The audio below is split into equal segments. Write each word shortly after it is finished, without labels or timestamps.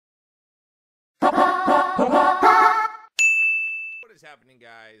What is happening,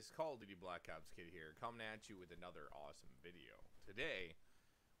 guys? Call of Duty Black Ops Kid here, coming at you with another awesome video. Today,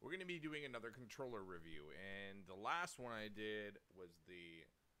 we're going to be doing another controller review, and the last one I did was the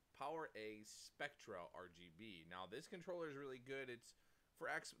PowerA Spectra RGB. Now, this controller is really good. It's for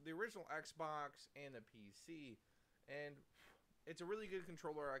the original Xbox and the PC, and it's a really good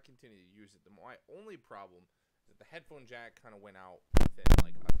controller. I continue to use it. My only problem is that the headphone jack kind of went out within,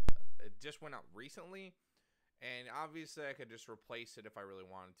 it just went out recently. And obviously, I could just replace it if I really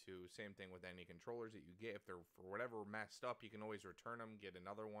wanted to. Same thing with any controllers that you get. If they're, for whatever, messed up, you can always return them, get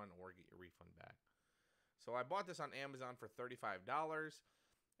another one, or get your refund back. So I bought this on Amazon for $35.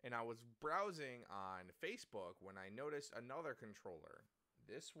 And I was browsing on Facebook when I noticed another controller.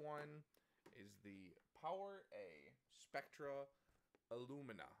 This one is the PowerA Spectra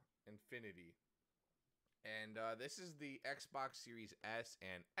Illumina Infinity. And this is the Xbox Series S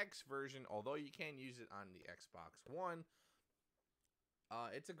and X version, although you can use it on the Xbox One.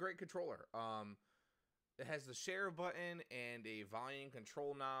 It's a great controller. It has the share button and a volume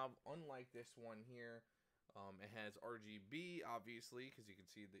control knob, unlike this one here. It has RGB, obviously, because you can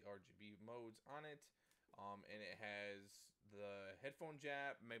see the RGB modes on it. And it has the headphone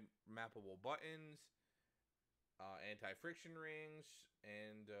jack, mappable buttons, anti-friction rings,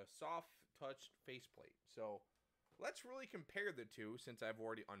 and soft touch faceplate. So let's really compare the two, since I've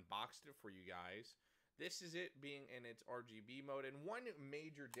already unboxed it for you guys. This is it being in its RGB mode, and one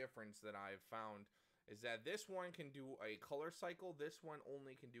major difference that I've found is that this one can do a color cycle. This one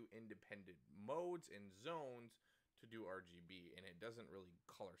only can do independent modes and zones to do RGB, and it doesn't really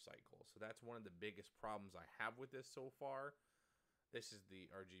color cycle. So that's one of the biggest problems I have with this so far. This is the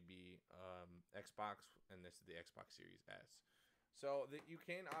RGB Xbox, and this is the Xbox Series S. So that you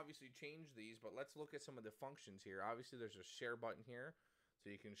can obviously change these, but let's look at some of the functions here. Obviously, there's a share button here, so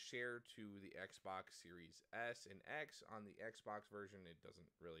you can share to the Xbox Series S and X. On the Xbox version, it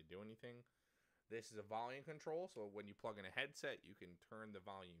doesn't really do anything. This is a volume control, so when you plug in a headset, you can turn the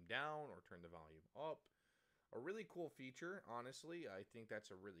volume down or turn the volume up. A really cool feature, honestly. I think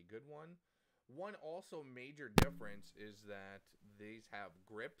that's a really good one. One also major difference is that these have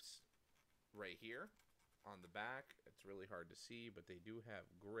grips right here on the back. It's really hard to see, but they do have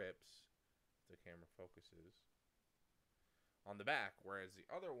grips, if the camera focuses, on the back, whereas the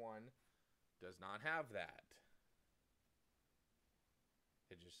other one does not have that.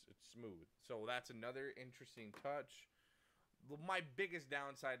 It's smooth. So that's another interesting touch. My biggest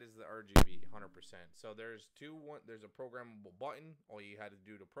downside is the RGB, 100%. So there's a programmable button. All you had to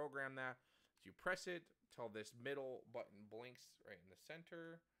do to program that is you press it till this middle button blinks right in the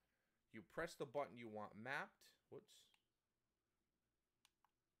center. You press the button you want mapped. Whoops.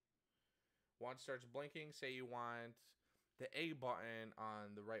 Once it starts blinking, say you want the A button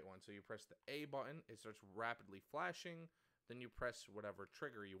on the right one. So you press the A button, it starts rapidly flashing. Then you press whatever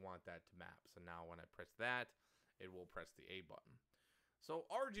trigger you want that to map. So now when I press that, it will press the A button. So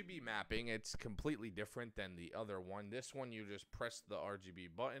RGB mapping, it's completely different than the other one. This one, you just press the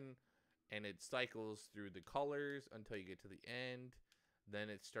RGB button, and it cycles through the colors until you get to the end. Then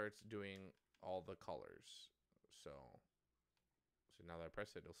it starts doing all the colors. So now that I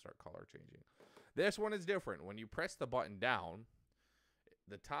press it, it'll start color changing. This one is different. When you press the button down,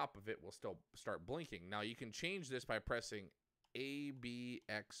 the top of it will still start blinking. Now you can change this by pressing A, B,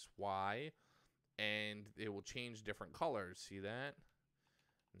 X, Y, and it will change different colors. See that?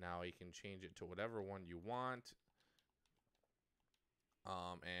 Now you can change it to whatever one you want.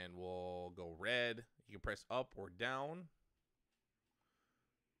 And we'll go red. You can press up or down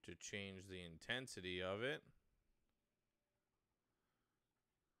to change the intensity of it.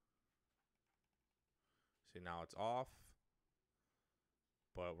 See, now it's off,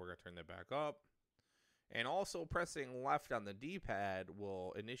 but we're going to turn that back up. And also pressing left on the D-pad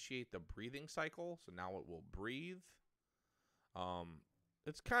will initiate the breathing cycle. So now it will breathe.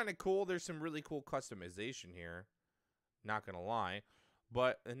 It's kind of cool. There's some really cool customization here. Not going to lie.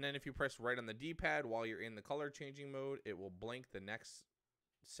 And then if you press right on the D-pad while you're in the color changing mode, it will blink the next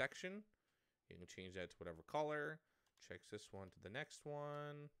section. You can change that to whatever color. Checks this one to the next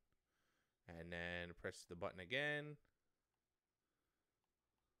one. And then press the button again.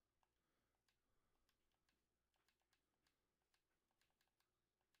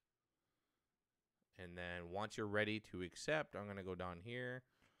 And then once you're ready to accept, I'm going to go down here,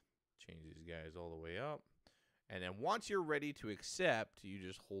 change these guys all the way up. And then once you're ready to accept, you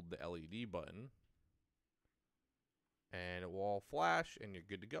just hold the LED button. And it will all flash, and you're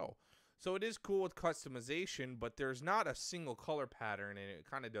good to go. So it is cool with customization, but there's not a single color pattern, and it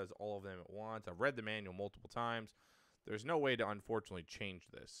kind of does all of them at once. I've read the manual multiple times. There's no way to, unfortunately, change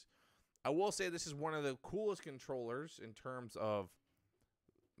this. I will say this is one of the coolest controllers in terms of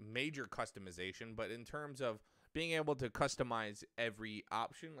major customization, but in terms of being able to customize every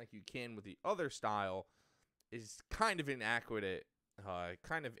option like you can with the other style is kind of inaccurate,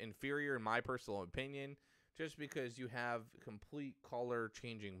 kind of inferior in my personal opinion, just because you have complete color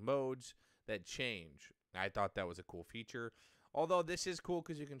changing modes that change. I thought that was a cool feature. Although this is cool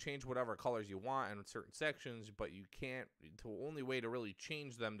because you can change whatever colors you want in certain sections, but you can't, the only way to really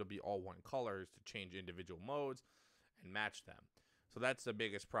change them to be all one color is to change individual modes and match them. So that's the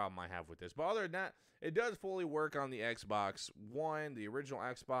biggest problem I have with this. But other than that, it does fully work on the Xbox One, the original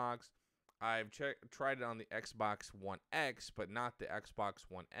Xbox. I've tried it on the Xbox One X, but not the Xbox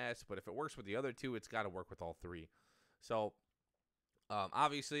One S. But if it works with the other two, it's got to work with all three. So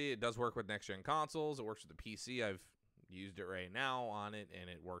obviously, it does work with next-gen consoles. It works with the PC. I've used it right now on it, and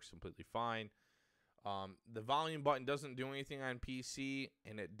it works completely fine. The volume button doesn't do anything on PC,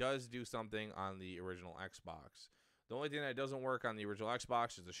 and it does do something on the original Xbox. The only thing that doesn't work on the original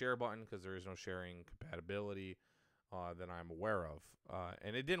Xbox is the share button, because there is no sharing compatibility that I'm aware of.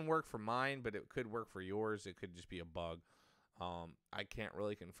 And it didn't work for mine, but it could work for yours. It could just be a bug. I can't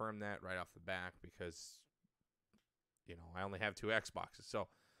really confirm that right off the bat because, you know, I only have 2 Xboxes. So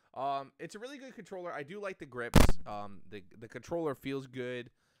it's a really good controller. I do like the grips. The controller feels good.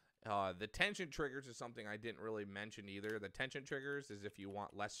 The tension triggers is something I didn't really mention either. The tension triggers is if you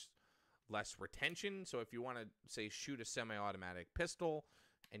want less retention. So if you want to, say, shoot a semi-automatic pistol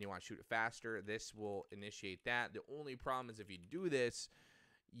and you want to shoot it faster, this will initiate that. The only problem is if you do this,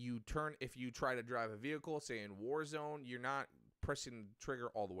 if you try to drive a vehicle, say in Warzone, you're not pressing the trigger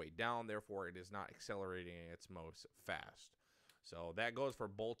all the way down. Therefore, it is not accelerating its most fast. So that goes for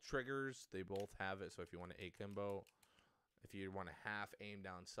both triggers. They both have it. So if you want to akimbo, if you want to half aim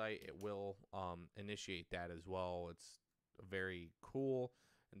down sight, it will initiate that as well. It's very cool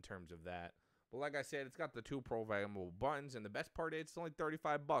in terms of that. But like I said, it's got the 2 programmable buttons, and the best part is it's only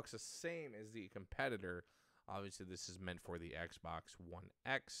 $35, the same as the competitor. Obviously, this is meant for the Xbox One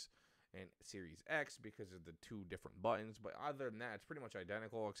X and Series X because of the 2 different buttons. But other than that, it's pretty much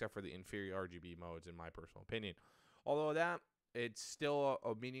identical except for the inferior RGB modes, in my personal opinion. Although that, it's still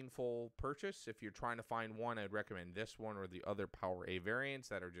a meaningful purchase. If you're trying to find one, I'd recommend this one or the other PowerA variants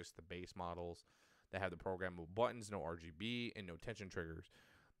that are just the base models that have the programmable buttons, no RGB, and no tension triggers.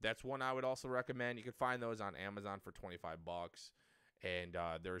 That's one I would also recommend. You can find those on Amazon for $25. And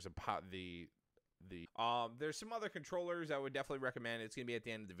there's there's some other controllers I would definitely recommend. It's going to be at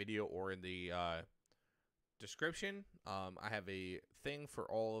the end of the video or in the description. I have a thing for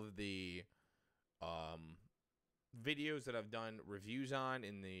all of the videos that I've done reviews on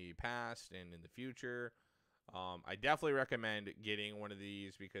in the past and in the future. I definitely recommend getting one of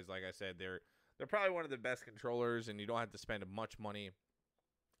these because, like I said, they're probably one of the best controllers, and you don't have to spend much money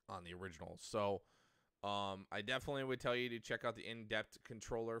on the originals. So I definitely would tell you to check out the in-depth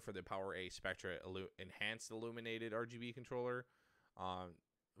controller for the PowerA Spectra Enhanced Illuminated RGB controller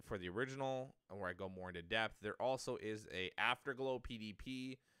for the original, where I go more into depth. There also is a Afterglow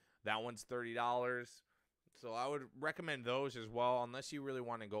PDP. That one's $30. So I would recommend those as well. Unless you really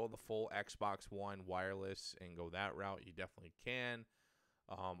want to go the full Xbox One wireless and go that route, you definitely can.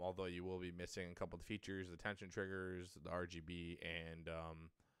 Although you will be missing a couple of the features, the tension triggers, the RGB, and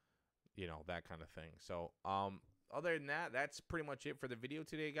you know, that kind of thing. So other than that, that's pretty much it for the video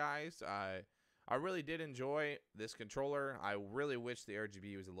today, guys. I really did enjoy this controller. I really wish the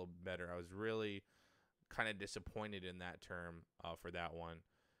RGB was a little bit better. I was really kind of disappointed in that term for that one.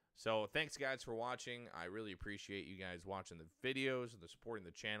 So thanks, guys, for watching. I really appreciate you guys watching the videos and supporting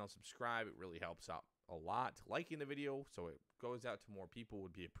the channel. Subscribe. It really helps out a lot. Liking the video so it goes out to more people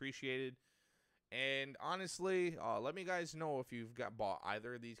would be appreciated. And honestly, let me guys know if you've bought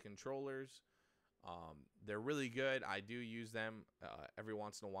either of these controllers. They're really good. I do use them every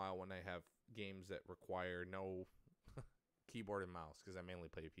once in a while when I have games that require no keyboard and mouse because I mainly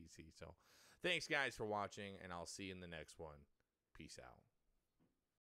play PC. So thanks, guys, for watching, and I'll see you in the next one. Peace out.